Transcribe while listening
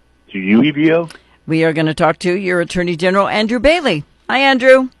WEBO. We are going to talk to your Attorney General, Andrew Bailey. Hi,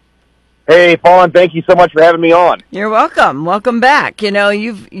 Andrew. Hey, Fawn, thank you so much for having me on. You're welcome. Welcome back. You know,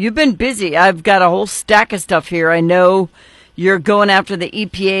 you've been busy. I've got a whole stack of stuff here. I know you're going after the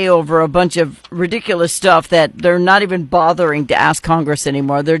EPA over a bunch of ridiculous stuff that they're not even bothering to ask Congress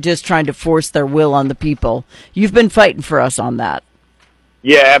anymore. They're just trying to force their will on the people. You've been fighting for us on that.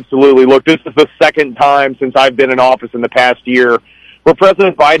 Yeah, absolutely. Look, this is the second time since I've been in office in the past year where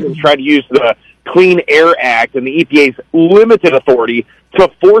President Biden has tried to use the Clean Air Act and the EPA's limited authority to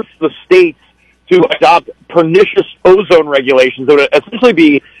force the states to adopt pernicious ozone regulations that would essentially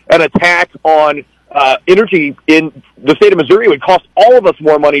be an attack on energy in the state of Missouri. It would cost all of us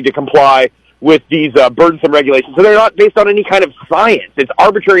more money to comply with these burdensome regulations. So they're not based on any kind of science. It's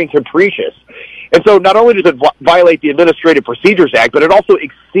arbitrary and capricious. And so not only does it violate the Administrative Procedures Act, but it also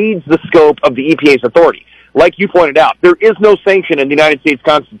exceeds the scope of the EPA's authority. Like you pointed out, there is no sanction in the United States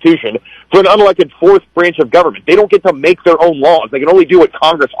Constitution for an unelected fourth branch of government. They don't get to make their own laws. They can only do what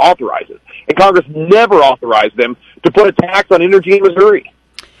Congress authorizes. And Congress never authorized them to put a tax on energy in Missouri.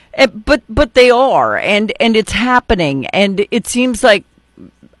 But they are, and it's happening. And it seems like,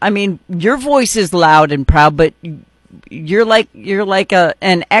 I mean, your voice is loud and proud, but you're like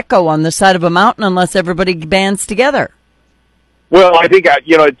an echo on the side of a mountain unless everybody bands together. Well, I think,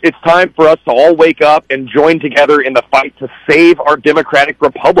 it's time for us to all wake up and join together in the fight to save our democratic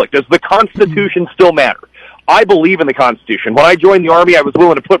republic. Does the Constitution still matter? I believe in the Constitution. When I joined the Army, I was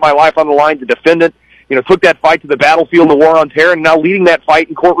willing to put my life on the line to defend it. Took that fight to the battlefield in the war on terror, and now leading that fight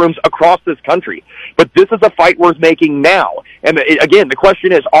in courtrooms across this country. But this is a fight worth making now. And again, the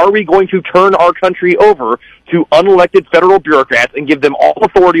question is, are we going to turn our country over to unelected federal bureaucrats and give them all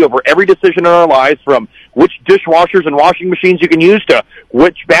authority over every decision in our lives, from which dishwashers and washing machines you can use to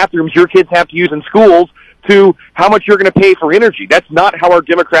which bathrooms your kids have to use in schools to how much you're going to pay for energy? That's not how our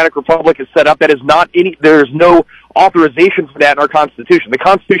democratic republic is set up. There's no authorization for that in our Constitution. The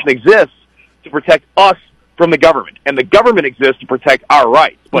Constitution exists to protect us from the government, and the government exists to protect our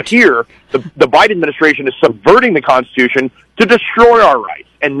rights. But here, the Biden administration is subverting the Constitution to destroy our rights,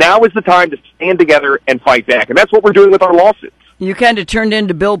 and now is the time to stand together and fight back, and that's what we're doing with our lawsuits. You kind of turned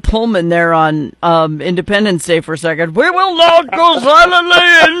into Bill Pullman there on Independence Day for a second. We will not go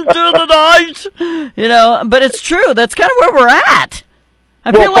silently into the night. But it's true. That's kind of where we're at.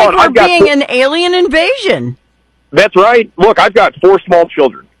 I feel like we're being an alien invasion. That's right. Look, I've got 4 small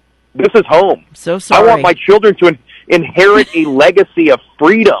children. This is home. So sorry. I want my children to inherit a legacy of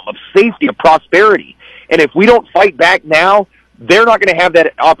freedom, of safety, of prosperity. And if we don't fight back now, they're not going to have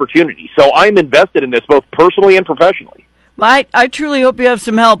that opportunity. So I'm invested in this, both personally and professionally. I truly hope you have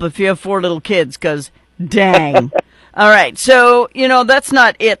some help if you have 4 little kids, because dang. All right. So, that's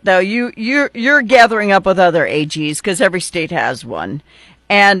not it, though. You're gathering up with other AGs, because every state has one.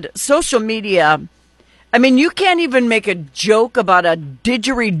 And social media, I mean, you can't even make a joke about a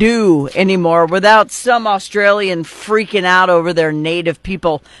didgeridoo anymore without some Australian freaking out over their native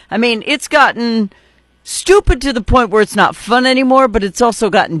people. I mean, it's gotten stupid to the point where it's not fun anymore, but it's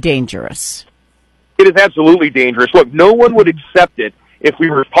also gotten dangerous. It is absolutely dangerous. Look, no one would accept it if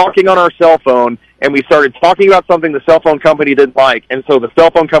we were talking on our cell phone and we started talking about something the cell phone company didn't like, and so the cell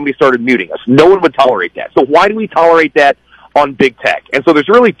phone company started muting us. No one would tolerate that. So why do we tolerate that on big tech? And so there's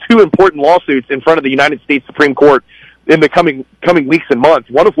really 2 important lawsuits in front of the United States Supreme Court in the coming weeks and months,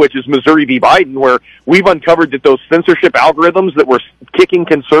 one of which is Missouri v. Biden, where we've uncovered that those censorship algorithms that were kicking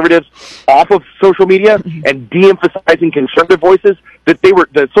conservatives off of social media and de-emphasizing conservative voices, that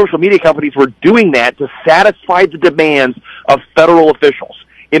the social media companies were doing that to satisfy the demands of federal officials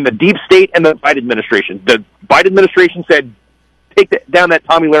in the deep state and the Biden administration. The Biden administration said, take down that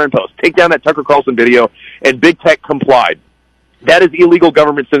Tommy Lahren post, take down that Tucker Carlson video, and big tech complied. That is illegal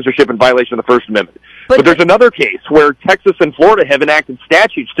government censorship in violation of the First Amendment. But there's another case where Texas and Florida have enacted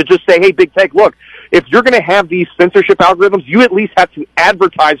statutes to just say, hey, big tech, look, if you're going to have these censorship algorithms, you at least have to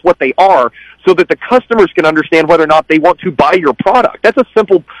advertise what they are so that the customers can understand whether or not they want to buy your product. That's a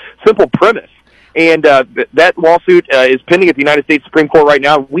simple premise. And that lawsuit is pending at the United States Supreme Court right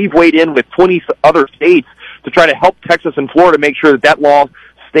now. We've weighed in with 20 other states to try to help Texas and Florida make sure that law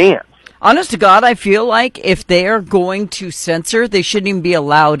stands. Honest to God, I feel like if they are going to censor, they shouldn't even be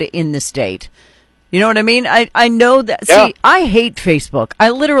allowed in the state. You know what I mean? I know that. Yeah. See, I hate Facebook. I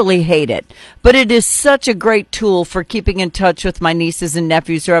literally hate it. But it is such a great tool for keeping in touch with my nieces and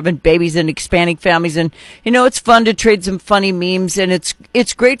nephews who are having babies and expanding families. And, it's fun to trade some funny memes, and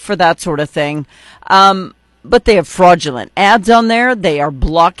it's great for that sort of thing. but they have fraudulent ads on there. They are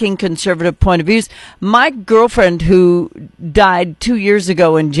blocking conservative point of views. My girlfriend who died 2 years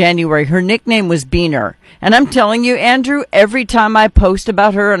ago in January, her nickname was Beaner. And I'm telling you, Andrew, every time I post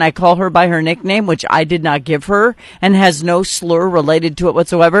about her and I call her by her nickname, which I did not give her and has no slur related to it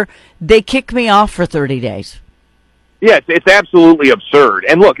whatsoever, they kick me off for 30 days. Yeah, it's absolutely absurd.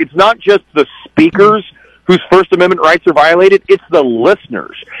 And look, it's not just the speakers whose First Amendment rights are violated, it's the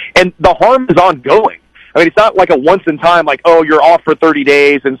listeners. And the harm is ongoing. I mean, it's not like a once-in-time, like, oh, you're off for 30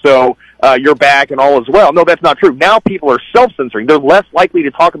 days, and so you're back and all is well. No, that's not true. Now people are self-censoring. They're less likely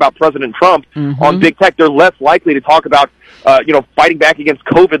to talk about President Trump on big tech. They're less likely to talk about, fighting back against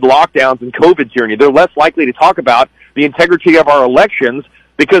COVID lockdowns and COVID tyranny. They're less likely to talk about the integrity of our elections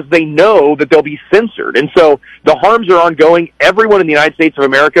because they know that they'll be censored. And so the harms are ongoing. Everyone in the United States of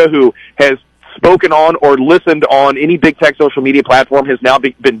America who has spoken on or listened on any big tech social media platform has now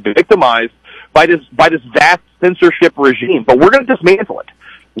been victimized by this vast censorship regime. But we're going to dismantle it.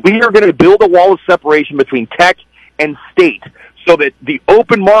 We are going to build a wall of separation between tech and state so that the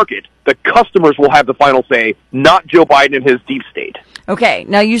open market, the customers will have the final say, not Joe Biden and his deep state. Okay,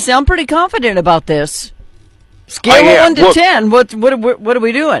 now you sound pretty confident about this. Scale of 1 to 10, what are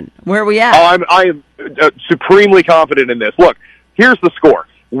we doing? Where are we at? I am supremely confident in this. Look, here's the score.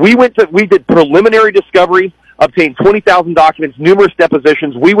 We did preliminary discovery, obtained 20,000 documents, numerous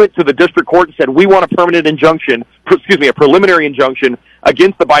depositions. We went to the district court and said we want a a preliminary injunction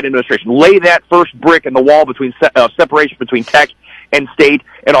against the Biden administration. Lay that first brick in the wall between separation between tech and state.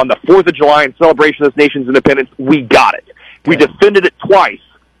 And on the 4th of July in celebration of this nation's independence, we got it. We defended it twice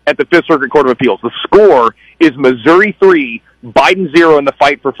at the Fifth Circuit Court of Appeals. The score is Missouri 3, Biden 0 in the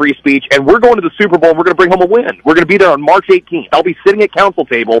fight for free speech, and we're going to the Super Bowl and we're going to bring home a win. We're going to be there on March 18th. I'll be sitting at council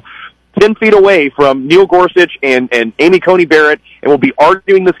table 10 feet away from Neil Gorsuch and Amy Coney Barrett, and we'll be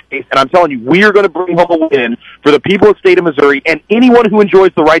arguing this case, and I'm telling you, we are going to bring home a win for the people of the state of Missouri and anyone who enjoys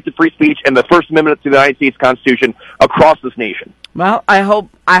the right to free speech and the First Amendment to the United States Constitution across this nation. Well, I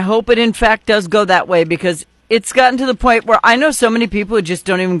hope it in fact does go that way, because it's gotten to the point where I know so many people who just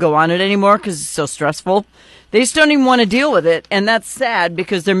don't even go on it anymore because it's so stressful. They just don't even want to deal with it, and that's sad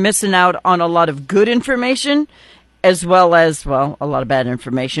because they're missing out on a lot of good information as well as, well, a lot of bad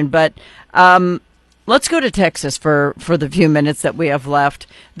information. But let's go to Texas for the few minutes that we have left.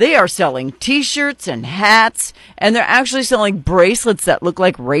 They are selling T-shirts and hats, and they're actually selling bracelets that look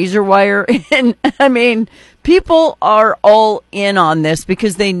like razor wire. And, I mean, people are all in on this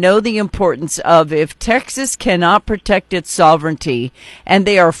because they know the importance of if Texas cannot protect its sovereignty and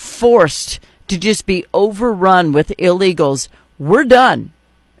they are forced to just be overrun with illegals, we're done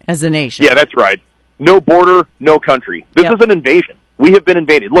as a nation. Yeah, that's right. No border, no country. This is an invasion. We have been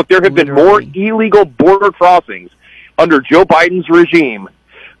invaded. Look, there have been more illegal border crossings under Joe Biden's regime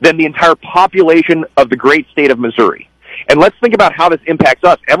than the entire population of the great state of Missouri. And let's think about how this impacts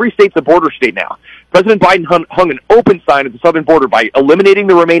us. Every state's a border state now. President Biden hung an open sign at the southern border by eliminating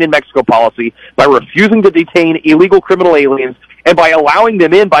the Remain in Mexico policy, by refusing to detain illegal criminal aliens, and by allowing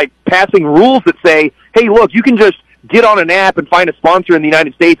them in by passing rules that say, hey, look, you can just get on an app and find a sponsor in the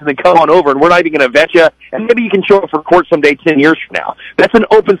United States and then come on over, and we're not even going to vet you, and maybe you can show up for court someday 10 years from now. That's an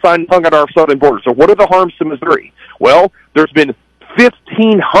open sign hung at our southern border. So what are the harms to Missouri? Well, there's been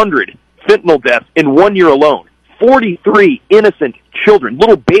 1,500 fentanyl deaths in 1 year alone. 43 innocent children,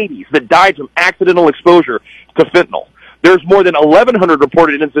 little babies that died from accidental exposure to fentanyl. There's more than 1,100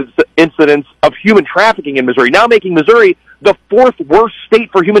 reported incidents of human trafficking in Missouri, now making Missouri the 4th worst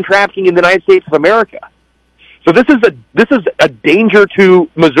state for human trafficking in the United States of America. So this is a danger to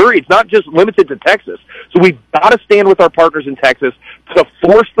Missouri. It's not just limited to Texas. So we've got to stand with our partners in Texas to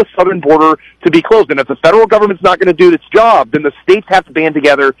force the southern border to be closed. And if the federal government's not going to do its job, then the states have to band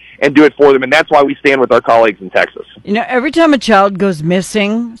together and do it for them. And that's why we stand with our colleagues in Texas. You know, every time a child goes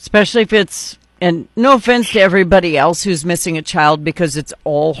missing, especially if it's, and no offense to everybody else who's missing a child because it's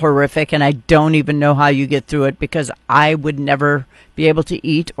all horrific and I don't even know how you get through it because I would never be able to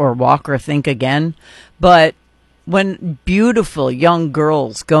eat or walk or think again. But when beautiful young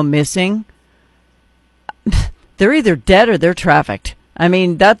girls go missing, they're either dead or they're trafficked. I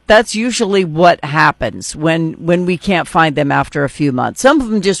mean, that's usually what happens when we can't find them after a few months. Some of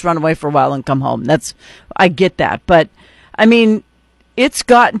them just run away for a while and come home. I get that. But, I mean, it's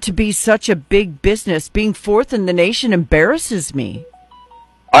gotten to be such a big business. Being 4th in the nation embarrasses me.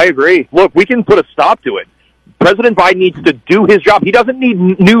 I agree. Look, we can put a stop to it. President Biden needs to do his job. He doesn't need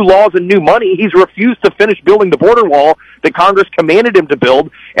new laws and new money. He's refused to finish building the border wall that Congress commanded him to build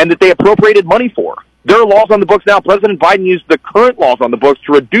and that they appropriated money for. There are laws on the books now. President Biden used the current laws on the books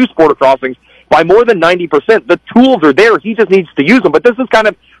to reduce border crossings by more than 90%. The tools are there. He just needs to use them. But this is kind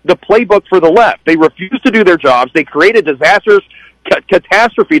of the playbook for the left. They refuse to do their jobs. They create a disastrous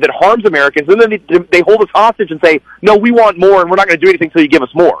catastrophe that harms Americans, and then they hold us hostage and say, no, we want more, and we're not going to do anything until you give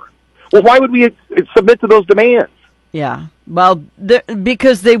us more. Well, why would we submit to those demands? Yeah, well,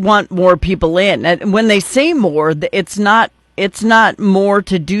 because they want more people in. And when they say more, it's not more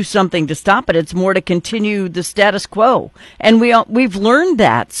to do something to stop it. It's more to continue the status quo. And we've learned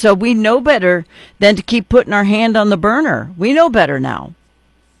that, so we know better than to keep putting our hand on the burner. We know better now.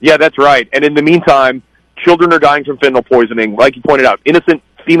 Yeah, that's right. And in the meantime, children are dying from fentanyl poisoning. Like you pointed out, innocent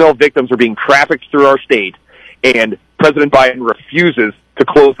female victims are being trafficked through our state, and President Biden refuses to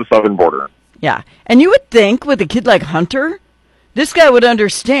close the southern border. Yeah, and you would think with a kid like Hunter, this guy would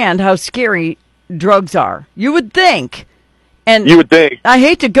understand how scary drugs are. You would think. And you would think. I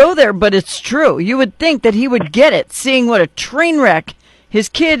hate to go there, but it's true. You would think that he would get it, seeing what a train wreck his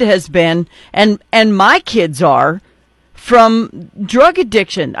kid has been, and my kids are, from drug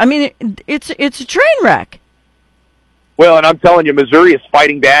addiction. I mean, it's a train wreck. Well, and I'm telling you, Missouri is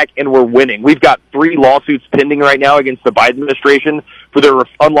fighting back, and we're winning. We've got 3 lawsuits pending right now against the Biden administration for their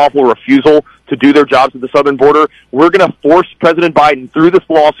unlawful refusal to do their jobs at the southern border. We're going to force President Biden through this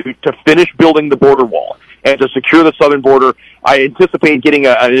lawsuit to finish building the border wall and to secure the southern border. I anticipate getting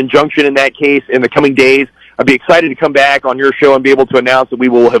an injunction in that case in the coming days. I'd be excited to come back on your show and be able to announce that we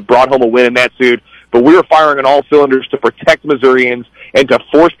will have brought home a win in that suit. But we are firing on all cylinders to protect Missourians and to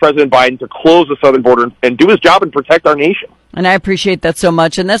force President Biden to close the southern border and do his job and protect our nation. And I appreciate that so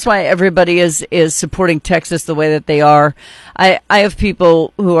much. And that's why everybody is supporting Texas the way that they are. I have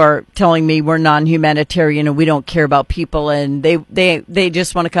people who are telling me we're non-humanitarian and we don't care about people, and they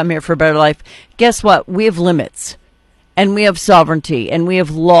just want to come here for a better life. Guess what? We have limits. And we have sovereignty, and we have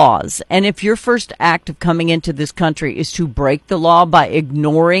laws. And if your first act of coming into this country is to break the law by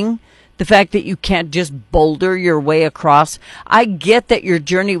ignoring the fact that you can't just boulder your way across, I get that your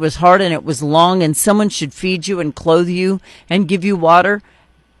journey was hard and it was long, and someone should feed you and clothe you and give you water,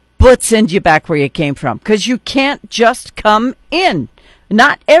 but send you back where you came from, because you can't just come in.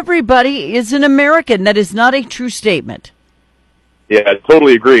 Not everybody is an American. That is not a true statement. Yeah, I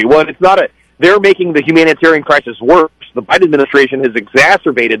totally agree. Well, it's not they're making the humanitarian crisis worse. The Biden administration has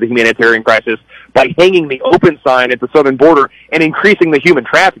exacerbated the humanitarian crisis by hanging the open sign at the southern border and increasing the human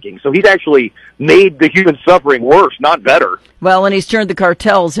trafficking. So he's actually made the human suffering worse, not better. Well, and he's turned the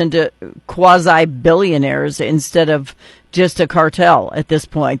cartels into quasi-billionaires instead of just a cartel at this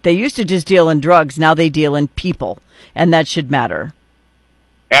point. They used to just deal in drugs. Now they deal in people, and that should matter.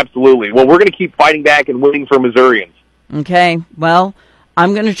 Absolutely. Well, we're going to keep fighting back and winning for Missourians. Okay. Well,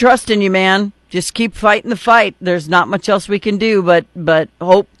 I'm going to trust in you, man. Just keep fighting the fight. There's not much else we can do but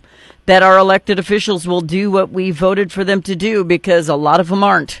hope that our elected officials will do what we voted for them to do, because a lot of them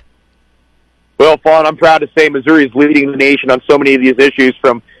aren't. Well, Fawn, I'm proud to say Missouri is leading the nation on so many of these issues,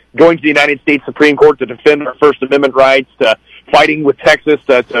 from going to the United States Supreme Court to defend our First Amendment rights, to fighting with Texas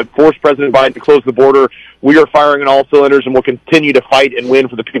to force President Biden to close the border. We are firing on all cylinders, and we'll continue to fight and win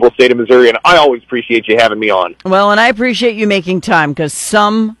for the people of the state of Missouri, and I always appreciate you having me on. Well, and I appreciate you making time, because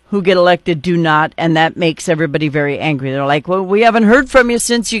some who get elected do not, and that makes everybody very angry. They're like, well, we haven't heard from you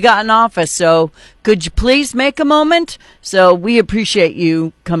since you got in office, so could you please make a moment? So we appreciate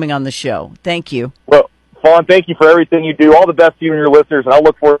you coming on the show. Thank you. Well, Fawn, thank you for everything you do. All the best to you and your listeners, and I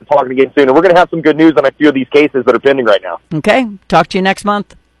look forward to talking again soon. And we're going to have some good news on a few of these cases that are pending right now. Okay. Talk to you next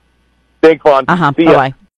month. Thanks, Fawn. See ya. Bye-bye.